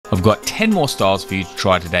I've got 10 more styles for you to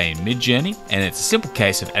try today in Midjourney, and it's a simple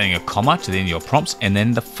case of adding a comma to the end of your prompts and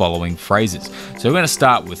then the following phrases. So we're going to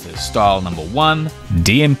start with style number 1,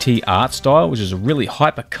 DMT art style, which is a really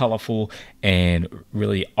hyper colorful and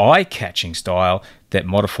really eye-catching style that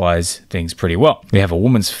modifies things pretty well. We have a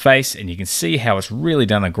woman's face, and you can see how it's really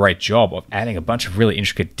done a great job of adding a bunch of really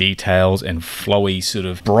intricate details and flowy sort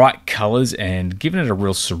of bright colors and giving it a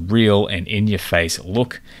real surreal and in-your-face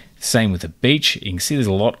look. Same with the beach. You can see there's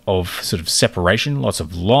a lot of sort of separation, lots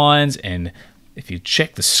of lines, and if you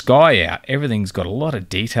check the sky out, everything's got a lot of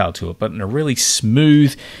detail to it, but in a really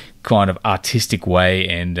smooth kind of artistic way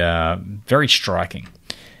and very striking.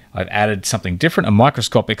 I've added something different, a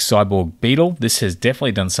microscopic cyborg beetle. This has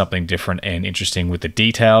definitely done something different and interesting with the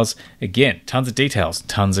details. Again, tons of details,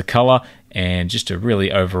 tons of color, and just a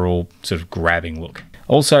really overall sort of grabbing look.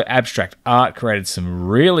 Also, abstract art created some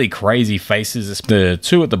really crazy faces. The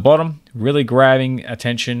two at the bottom, really grabbing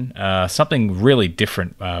attention. Something really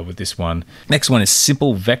different with this one. Next one is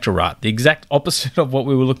simple vector art. The exact opposite of what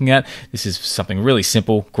we were looking at. This is something really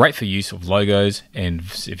simple, great for use of logos, and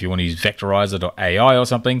if you want to use vectorizer.ai or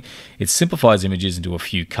something, it simplifies images into a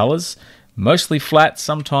few colors. Mostly flat,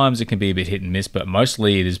 sometimes it can be a bit hit and miss, but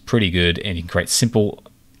mostly it is pretty good, and you can create simple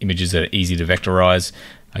images that are easy to vectorize.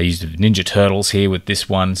 I used Ninja Turtles here with this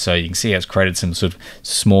one, so you can see how it's created some sort of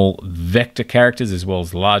small vector characters as well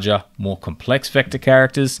as larger, more complex vector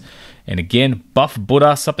characters. And again, Buff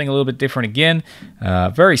Buddha, something a little bit different again.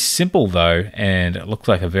 Very simple though, and it looks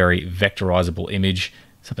like a very vectorizable image,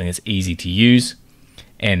 something that's easy to use.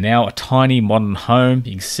 And now a tiny modern home.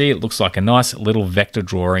 You can see it looks like a nice little vector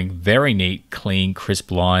drawing, very neat, clean,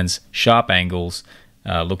 crisp lines, sharp angles,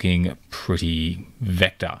 looking pretty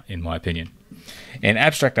vector in my opinion. And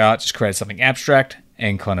abstract art just created something abstract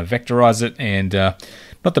and kind of vectorized it, and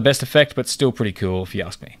not the best effect, but still pretty cool if you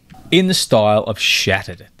ask me. In the style of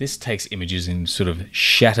shattered, this takes images and sort of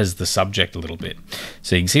shatters the subject a little bit.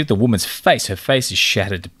 So you can see with the woman's face, her face is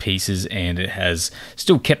shattered to pieces, and it has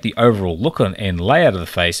still kept the overall look on and layout of the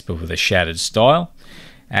face, but with a shattered style.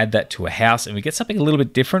 Add that to a house, and we get something a little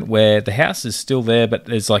bit different where the house is still there, but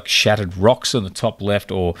there's like shattered rocks on the top left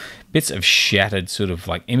or bits of shattered sort of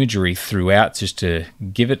like imagery throughout just to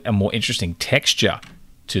give it a more interesting texture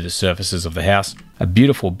to the surfaces of the house. A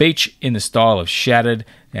beautiful beach in the style of shattered.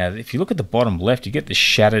 Now, if you look at the bottom left, you get this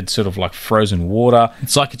shattered sort of like frozen water.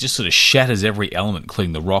 It's like it just sort of shatters every element,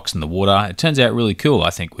 including the rocks and the water. It turns out really cool,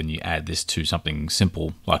 I think, when you add this to something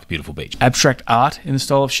simple like a beautiful beach. Abstract art in the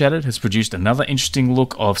style of shattered has produced another interesting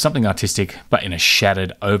look of something artistic, but in a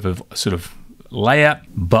shattered over sort of layout.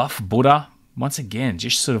 Buff Buddha. Once again,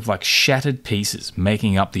 just sort of like shattered pieces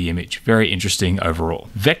making up the image. Very interesting overall.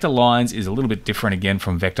 Vector lines is a little bit different again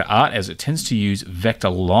from vector art, as it tends to use vector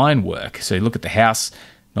line work. So you look at the house,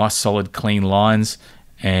 nice solid clean lines,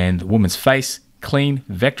 and the woman's face, clean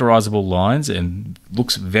vectorizable lines, and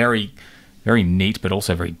looks very, very neat, but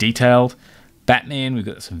also very detailed. Batman, we've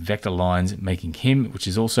got some vector lines making him, which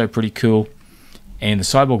is also pretty cool. And the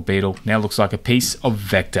cyborg beetle now looks like a piece of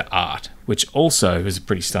vector art, which also is a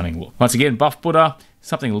pretty stunning look. Once again, Buff Buddha,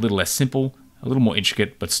 something a little less simple, a little more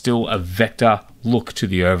intricate, but still a vector look to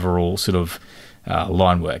the overall sort of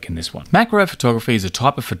line work in this one. Macro photography is a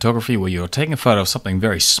type of photography where you're taking a photo of something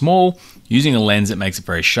very small, using a lens that makes it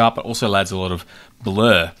very sharp, but also adds a lot of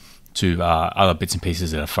blur to other bits and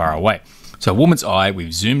pieces that are far away. So a woman's eye,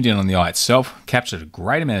 we've zoomed in on the eye itself, captured a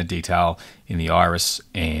great amount of detail in the iris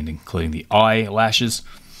and including the eyelashes.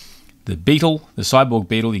 The beetle, the cyborg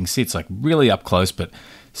beetle, you can see it's like really up close, but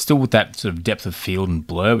still with that sort of depth of field and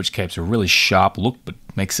blur, which keeps a really sharp look, but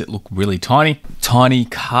makes it look really tiny. Tiny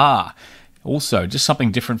car. Also, just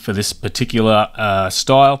something different for this particular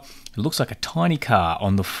style. It looks like a tiny car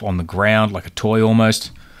on the ground, like a toy almost.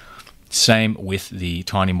 Same with the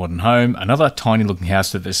tiny modern home. Another tiny looking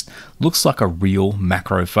house that just looks like a real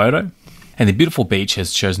macro photo. And the beautiful beach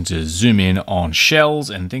has chosen to zoom in on shells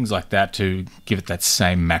and things like that to give it that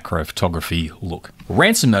same macro photography look.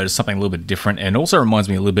 Ransom note is something a little bit different and also reminds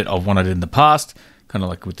me a little bit of one I did in the past, kind of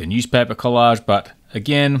like with the newspaper collage, but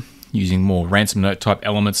again, using more ransom note type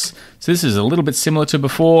elements. So this is a little bit similar to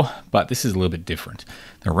before, but this is a little bit different.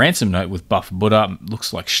 The ransom note with Buff Buddha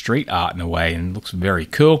looks like street art in a way and looks very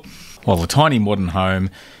cool, while the tiny modern home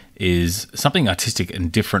is something artistic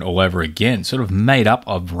and different all over again, sort of made up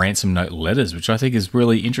of ransom note letters, which I think is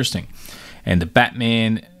really interesting. And the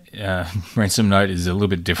Batman ransom note is a little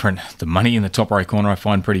bit different. The money in the top right corner I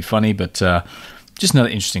find pretty funny, but just another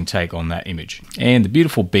interesting take on that image. And the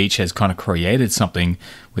beautiful beach has kind of created something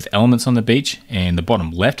with elements on the beach, and the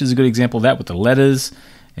bottom left is a good example of that with the letters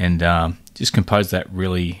and just composed that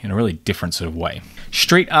really in a really different sort of way.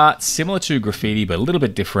 Street art, similar to graffiti, but a little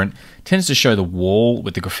bit different. Tends to show the wall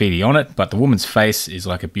with the graffiti on it, but the woman's face is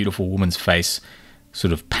like a beautiful woman's face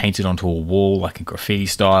sort of painted onto a wall like a graffiti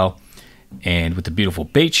style. And with the beautiful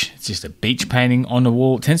beach, it's just a beach painting on the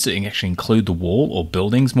wall. It tends to actually include the wall or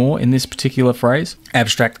buildings more in this particular phrase.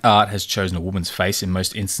 Abstract art has chosen a woman's face in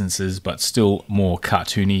most instances, but still more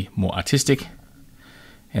cartoony, more artistic.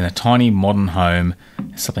 And a tiny modern home,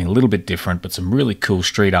 something a little bit different, but some really cool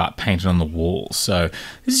street art painted on the walls. So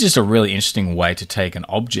this is just a really interesting way to take an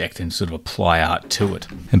object and sort of apply art to it.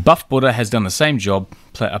 And Buff Buddha has done the same job,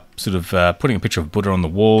 putting a picture of Buddha on the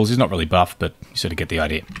walls. He's not really buff, but you sort of get the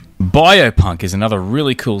idea. Biopunk is another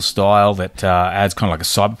really cool style that adds kind of like a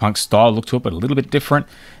cyberpunk style look to it, but a little bit different.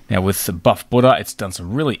 Now with Buff Buddha, it's done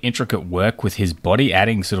some really intricate work with his body,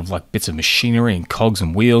 adding sort of like bits of machinery and cogs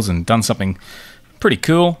and wheels, and done something pretty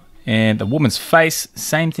cool. And the woman's face,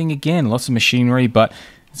 same thing again, lots of machinery, but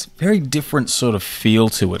it's a very different sort of feel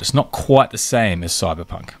to it. It's not quite the same as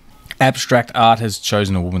cyberpunk. Abstract art has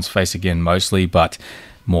chosen a woman's face again mostly, but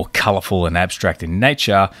more colorful and abstract in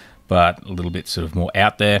nature, but a little bit sort of more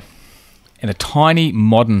out there. And a tiny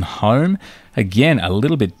modern home, again, a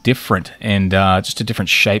little bit different, and just a different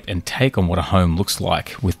shape and take on what a home looks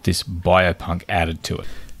like with this biopunk added to it.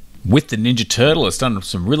 With the Ninja Turtle, it's done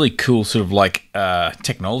some really cool sort of like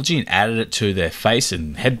technology and added it to their face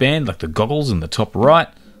and headband, like the goggles in the top right.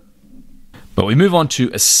 But we move on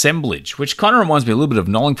to assemblage, which kind of reminds me a little bit of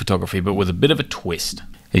knolling photography, but with a bit of a twist.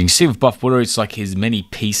 As you can see with Buff Buddha, it's like his many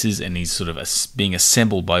pieces, and he's sort of being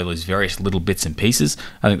assembled by those various little bits and pieces.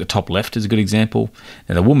 I think the top left is a good example.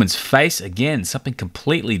 Now the woman's face, again, something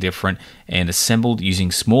completely different and assembled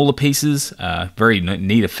using smaller pieces. Very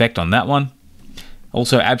neat effect on that one.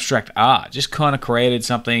 Also abstract art, just kind of created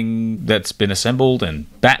something that's been assembled.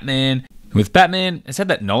 And Batman. With Batman, it's had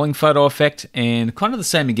that knolling photo effect, and kind of the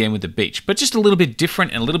same again with the beach, but just a little bit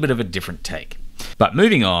different and a little bit of a different take. But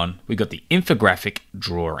moving on, we got the infographic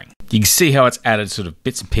drawing. You can see how it's added sort of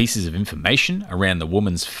bits and pieces of information around the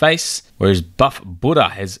woman's face, whereas Buff Buddha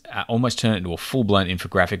has almost turned it into a full-blown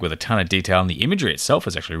infographic with a ton of detail, and the imagery itself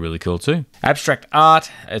is actually really cool too. Abstract art,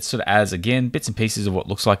 it sort of adds, again, bits and pieces of what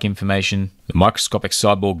looks like information. The microscopic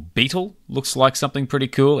cyborg beetle looks like something pretty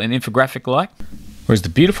cool and infographic-like. Whereas the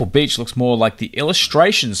beautiful beach looks more like the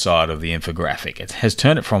illustration side of the infographic. It has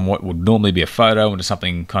turned it from what would normally be a photo into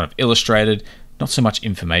something kind of illustrated. Not so much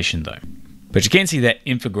information though. But you can see that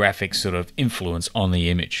infographic sort of influence on the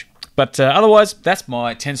image. But otherwise, that's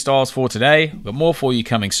my 10 styles for today. We've got more for you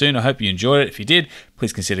coming soon. I hope you enjoyed it. If you did,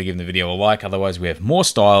 please consider giving the video a like. Otherwise, we have more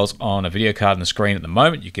styles on a video card on the screen at the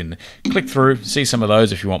moment. You can click through, see some of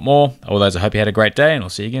those if you want more. Otherwise, I hope you had a great day, and I'll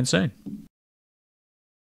see you again soon.